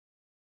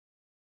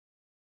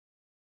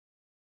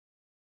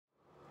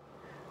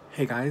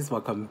Hey guys,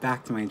 welcome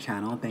back to my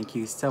channel. Thank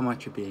you so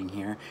much for being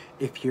here.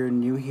 If you're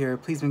new here,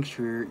 please make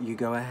sure you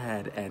go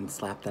ahead and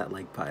slap that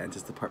like button to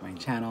support my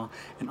channel,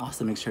 and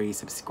also make sure you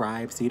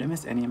subscribe so you don't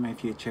miss any of my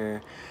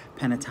future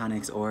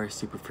PENTATONIX or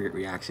Superfruit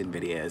reaction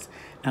videos.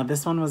 Now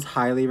this one was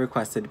highly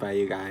requested by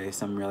you guys,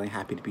 so I'm really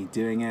happy to be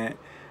doing it.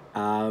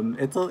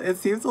 It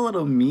seems a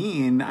little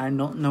mean. I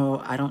don't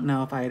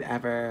know if I'd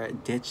ever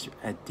ditch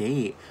a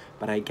date,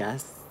 but I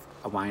guess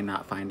why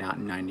not find out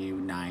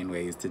 99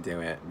 ways to do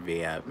it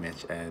via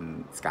Mitch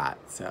and Scott.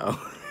 So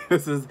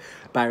this is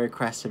by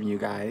request from you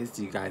guys.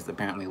 You guys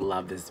apparently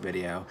love this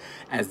video,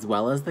 as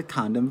well as the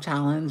condom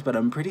challenge, but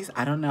I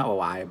don't know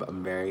why, but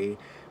I'm very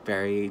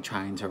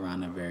trying to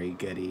run a very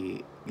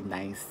goody,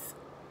 nice,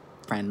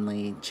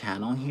 friendly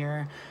channel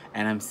here,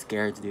 and I'm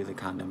scared to do the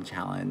condom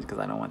challenge because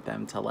I don't want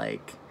them to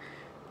like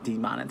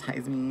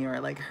demonetize me or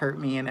like hurt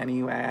me in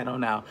any way. I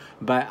don't know,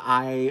 but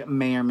I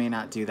may or may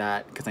not do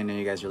that because I know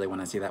you guys really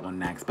want to see that one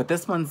next. But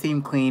this one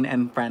seemed clean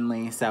and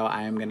friendly, so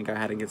I am gonna go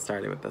ahead and get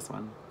started with this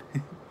one.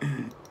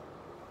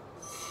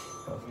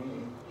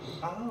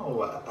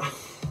 Ow.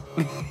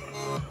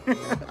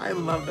 I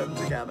love them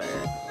together.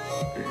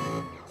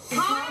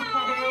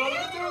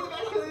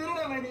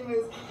 Hi! My name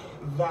is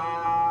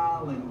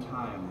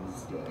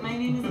Valentine's Day. My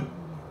name is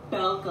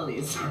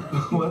Belcalis.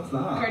 What's that?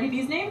 Cardi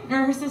B's name?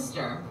 Or her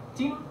sister?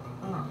 Do you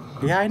know?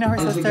 Yeah, I know her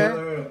sister.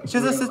 Together, She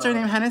has a sister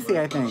named Hennessy,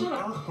 I think. Shut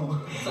up.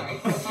 Sorry.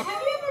 Have you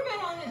ever been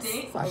on a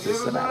date? Like Have you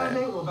this ever been about on a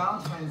it. date? Well,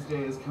 Valentine's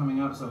Day is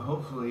coming up, so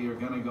hopefully you're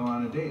gonna go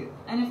on a date.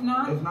 And if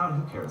not? If not,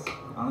 who cares?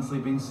 Honestly,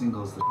 being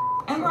single is the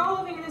And we're all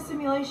living in a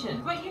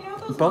simulation. But you know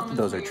those Both of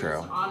those moments are where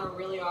you're true. just on a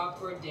really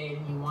awkward date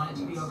and you want it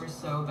to be over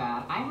so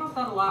bad. I have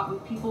that a lot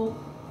with people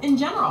in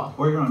general.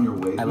 Or you're on your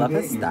way to I love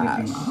date his and you're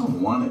thinking, stash. I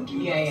don't want to do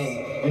Yeah.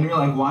 this. And you're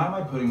like, why am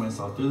I putting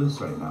myself through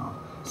this right now?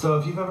 So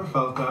if you've ever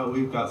felt that,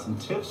 we've got some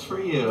tips for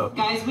you.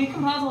 Guys, we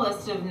compiled a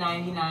list of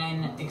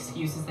 99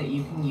 excuses that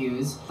you can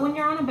use when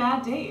you're on a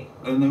bad date.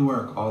 And they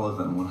work, all of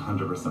them,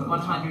 100% of the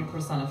time.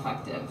 100%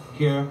 effective.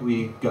 Here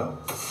we go.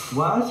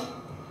 What?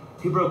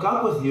 He broke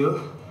up with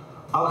you?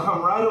 I'll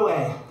come right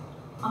away.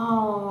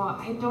 Oh,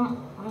 I don't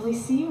really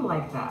see you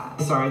like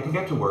that. Sorry, I think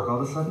I have to work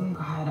all of a sudden.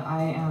 God,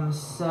 I am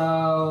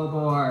so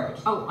bored.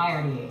 Oh, I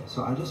already ate.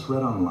 So I just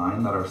read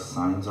online that our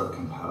signs are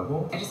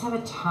compatible. I just have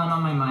a ton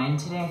on my mind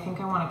today. I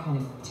think I want to kind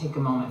of take a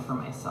moment for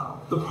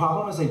myself. The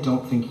problem is I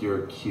don't think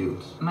you're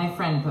cute. My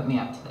friend put me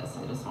up to this.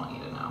 I just want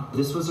you to know.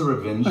 This was a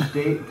revenge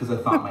date because I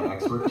thought my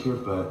ex worked here,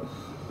 but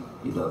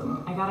he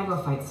doesn't. I gotta go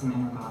fight some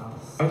inner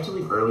battles. I have to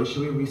leave early.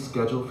 Should we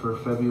reschedule for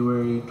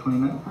February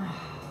 29th?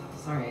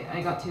 Sorry,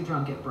 I got too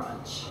drunk at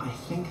brunch. I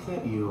think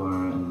that you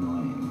are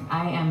annoying.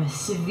 I am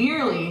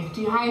severely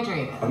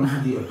dehydrated. I don't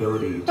have the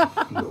ability to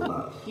feel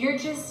love. You're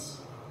just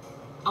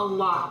a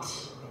lot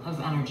of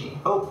energy.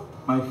 Oh,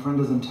 my friend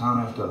is in town.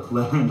 I have to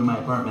let her into my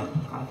apartment.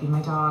 Gotta feed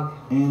my dog.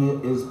 And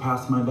it is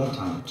past my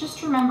bedtime.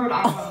 Just remembered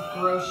I have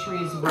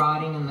groceries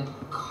rotting in the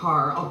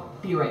car. I'll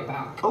be right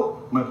back.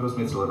 Oh, my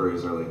Postmates delivery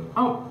is early.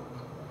 Oh,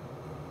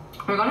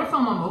 I gotta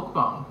film a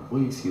mukbang.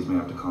 Will you excuse me? I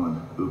have to call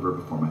an Uber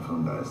before my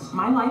phone dies.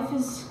 My life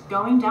is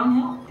going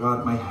downhill.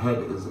 God, my head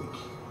is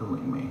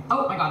killing me.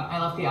 Oh my god,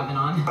 I left the oven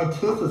on. My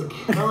tooth is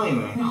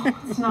killing me. No,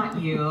 it's not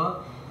you.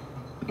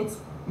 It's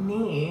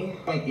me.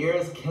 My ear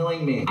is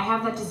killing me. I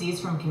have that disease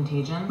from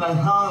Contagion. My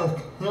heart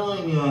is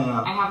killing me right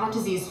now. I have that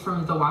disease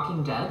from The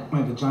Walking Dead.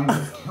 My vagina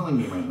is killing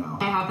me right now.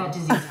 I have that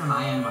disease from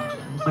I Am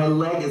Legend. My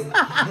leg is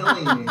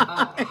killing me.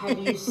 Have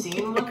you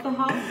seen What the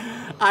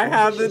Hell? I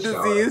have the should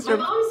shower. disease from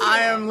My mom's I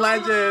here. Am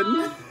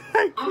Legend.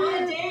 I'm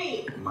on a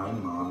date. My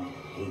mom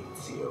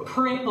hates you.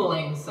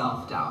 Crippling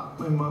self-doubt.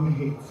 My mom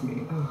hates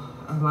me. Ugh,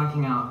 I'm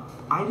blacking out.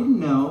 I didn't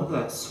know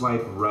that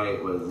swipe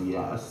right was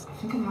yes. I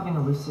think I'm having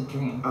a lucid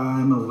dream.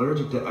 I'm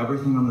allergic to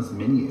everything on this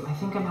menu. I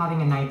think I'm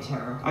having a night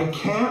terror. I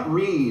can't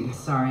read.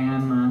 Sorry,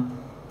 I'm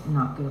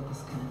not good at this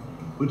kind of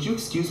thing. Would you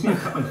excuse me? I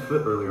cut my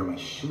foot earlier. My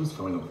shoe is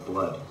filling with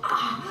blood.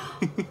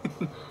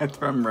 It's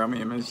from Romeo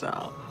and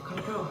Michelle. I've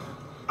gotta go.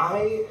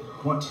 I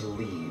want to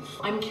leave.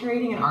 I'm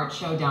curating an art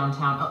show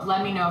downtown.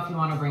 Let me know if you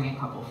want to bring a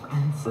couple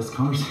friends. This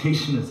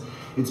conversation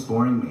it's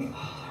boring me.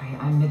 Sorry,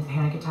 I'm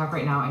mid-panic attack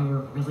right now and you're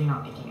really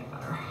not making it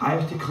better. I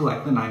have to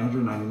collect the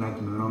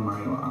 999th moon on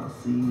Mario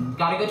Odyssey.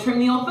 Gotta go trim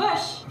the old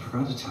bush. I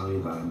forgot to tell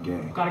you that I'm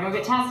gay. Gotta go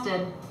get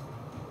tested.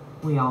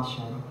 We all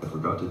should. I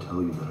forgot to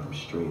tell you that I'm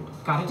straight.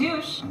 Gotta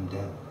douche. I'm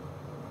dead.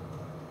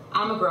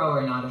 I'm a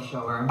grower, not a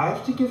shower. I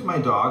have to give my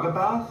dog a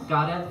bath.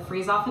 Gotta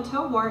freeze off a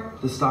toe wart.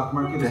 The stock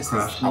market This is is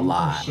crashing. a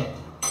lot. Oh shit.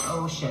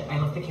 Oh shit, I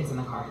left the kids in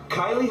the car.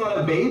 Kylie had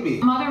a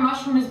baby. Mother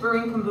Mushroom is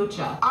brewing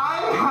kombucha.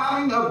 I'm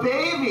having a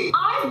baby.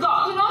 I've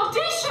got an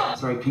audition!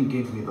 Sorry, Pink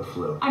gave me the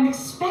flu. I'm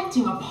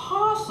expecting a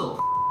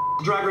parcel.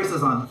 Drag Race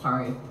is on.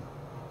 Sorry,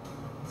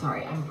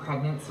 I'm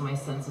pregnant, so my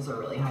senses are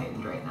really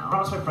heightened right I now.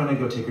 promised my friend I'd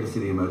go take her to see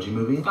the Emoji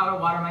Movie. Gotta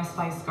water my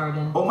spice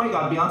garden. Oh my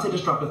god, Beyonce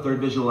just dropped a 3rd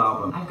visual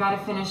album. I've gotta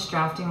finish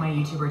drafting my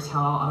YouTuber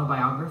tell-all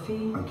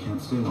autobiography. I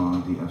can't stay long.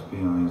 The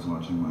FBI is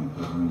watching my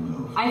every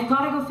move. I've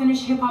gotta go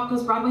finish Hip Hop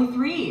Goes Broadway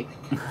 3.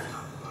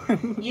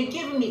 You're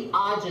giving me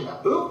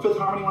agita. Oop, Fifth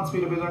Harmony wants me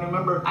to be their new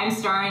member. I'm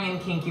starring in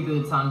Kinky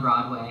Boots on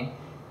Broadway.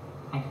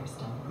 Hi,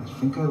 Kirsten. I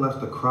think I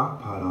left the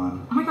crock pot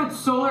on. Oh my god,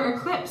 solar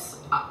eclipse.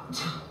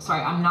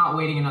 Sorry, I'm not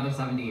waiting another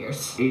 70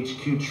 years.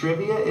 HQ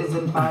trivia is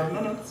in 5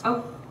 minutes.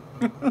 Oh.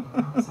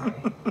 Oh, sorry.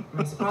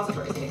 My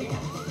suppository's taking it.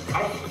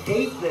 I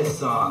hate this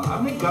song.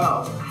 I'm gonna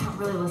go. I don't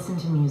really listen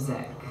to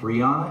music.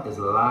 Rihanna is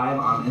live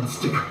on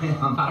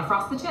Instagram. Gotta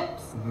frost the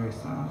tips. I'm very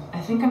sad. I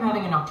think I'm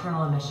having a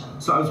nocturnal emission.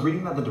 So I was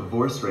reading that the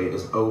divorce rate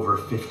is over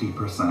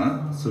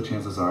 50%. So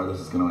chances are this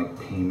is gonna like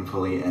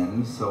painfully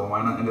end. So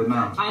why not end it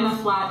now? I'm a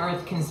flat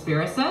earth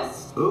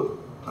conspiracist. Oop,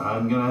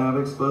 I'm gonna have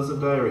explosive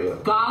diarrhea.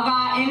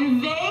 Gaga in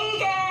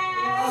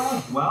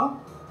Vegas!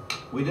 Well,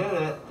 we did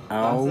it.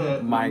 Oh, that's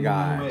it. my 1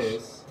 gosh. million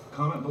ways.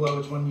 Comment below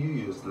which one you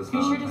used this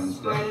Be sure to Valentine's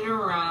spread Day. it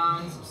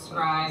around,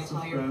 subscribe,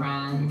 tell your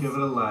friends, Give it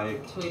a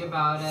like. tweet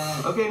about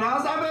it. Okay, now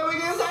it's time for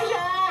weekly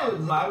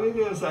obsessions! My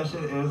weekly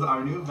obsession is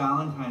our new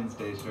Valentine's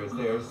Day shirts.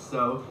 They are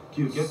so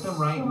cute. Get them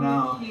right So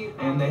now. cute,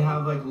 And they Abby.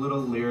 have like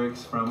little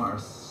lyrics from our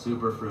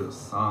Superfruit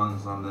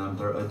songs on them.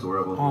 They're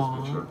adorable.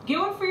 Here's a picture. Get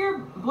one for your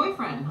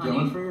boyfriend, honey. Get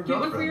one for your Get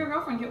one for girlfriend. your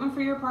girlfriend. Get one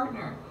for your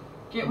partner.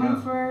 Get Yeah.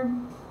 one for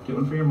Get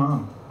one for your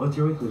mom. What's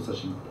your weekly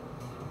obsession?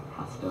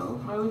 Pastel.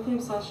 my weekly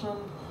obsession.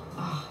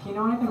 You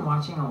know what I've been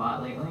watching a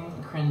lot lately?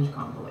 Cringe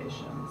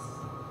compilations.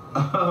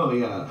 Oh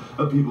yeah,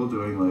 of people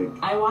doing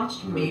like. I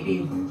watched maybe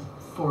things.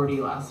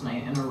 40 last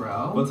night in a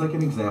row. What's like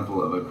an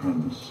example of a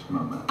cringe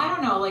moment? I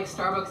don't know, like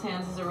Starbucks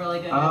Hands is a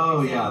really good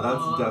Oh example. yeah,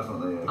 that's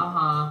definitely.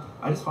 Uh-huh.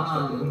 I just watched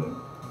that the other day.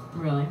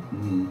 Really?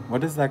 Mm-hmm.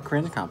 What is that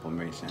cringe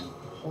confirmation?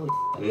 Holy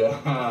Yeah,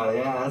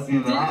 that's the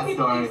end of Didn't that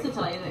people story. used to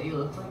tell you that you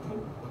looked like me?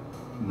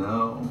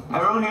 No.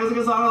 Everyone, here's a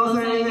good song to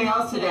listen to anything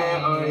else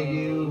today, or today.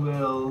 you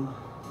will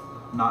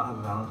not have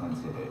a Valentine's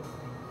Day date.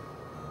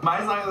 My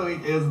song of the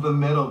week is The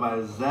Middle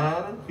by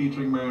Zed,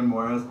 featuring Maren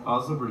Morris,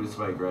 also produced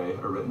by Gray,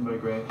 or written by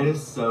Gray. It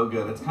is so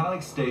good. It's kind of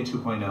like Stay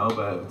 2.0,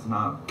 but if it's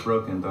not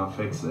broken, don't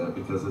fix it,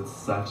 because it's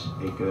such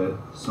a good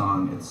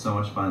song. It's so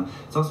much fun.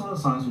 It's also one of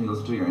those songs when you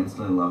listen to it, you're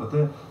instantly in love with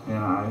it, and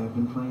I have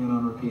been playing it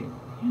on repeat.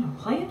 Yeah,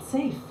 play it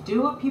safe.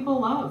 Do what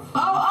people love. Oh,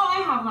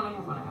 I have one.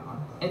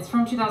 It's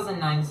from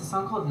 2009. It's a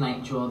song called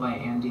Night Jewel by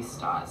Andy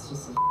Stott. It's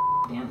just a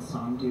dance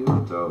song, dude.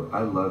 Dope.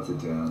 I love to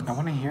dance. I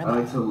want to hear I that.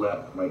 like to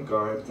let my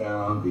guard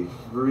down, be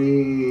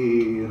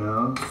free, you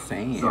know?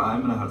 Same. So I'm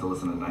gonna have to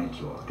listen to Night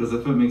Jewel, because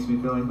if it makes me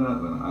feel like that,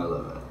 then I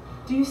love it.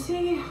 Do you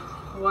see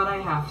what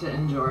I have to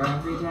endure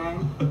every day?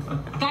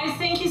 Guys,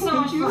 thank you so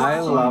much for watching. I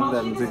love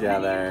them Hopefully this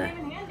together. video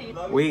came in handy.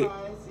 Love Wait. you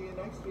guys. See you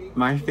next week.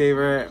 My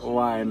favorite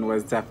one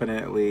was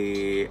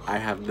definitely I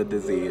Have the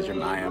Disease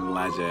from I Am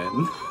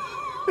Legend.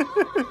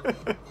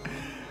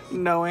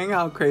 Knowing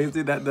how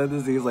crazy that the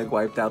disease like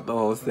wiped out the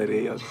whole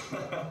city.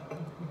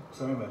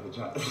 Sorry, my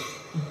vagina.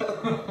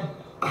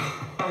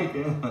 I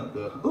can't.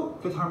 Oh,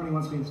 Fifth Harmony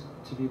wants me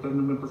to be their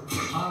new member.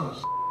 Oh,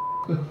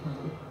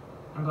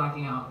 I'm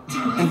blacking out. I've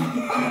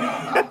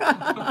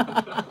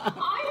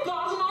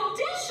got an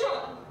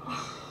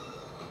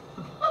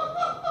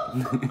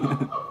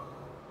audition!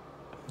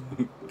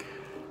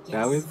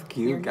 That was Yes,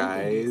 cute, you're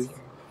guys. good.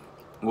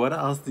 What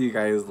else do you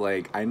guys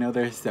like? I know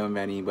there's so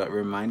many, but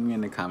remind me in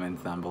the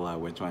comments down below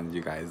which ones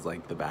you guys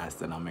like the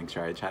best, and I'll make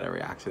sure I try to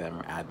react to them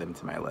or add them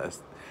to my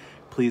list.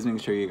 Please make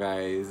sure you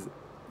guys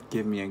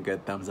give me a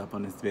good thumbs up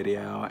on this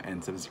video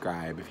and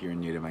subscribe if you're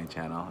new to my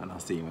channel, and I'll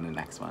see you in the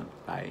next one.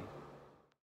 Bye.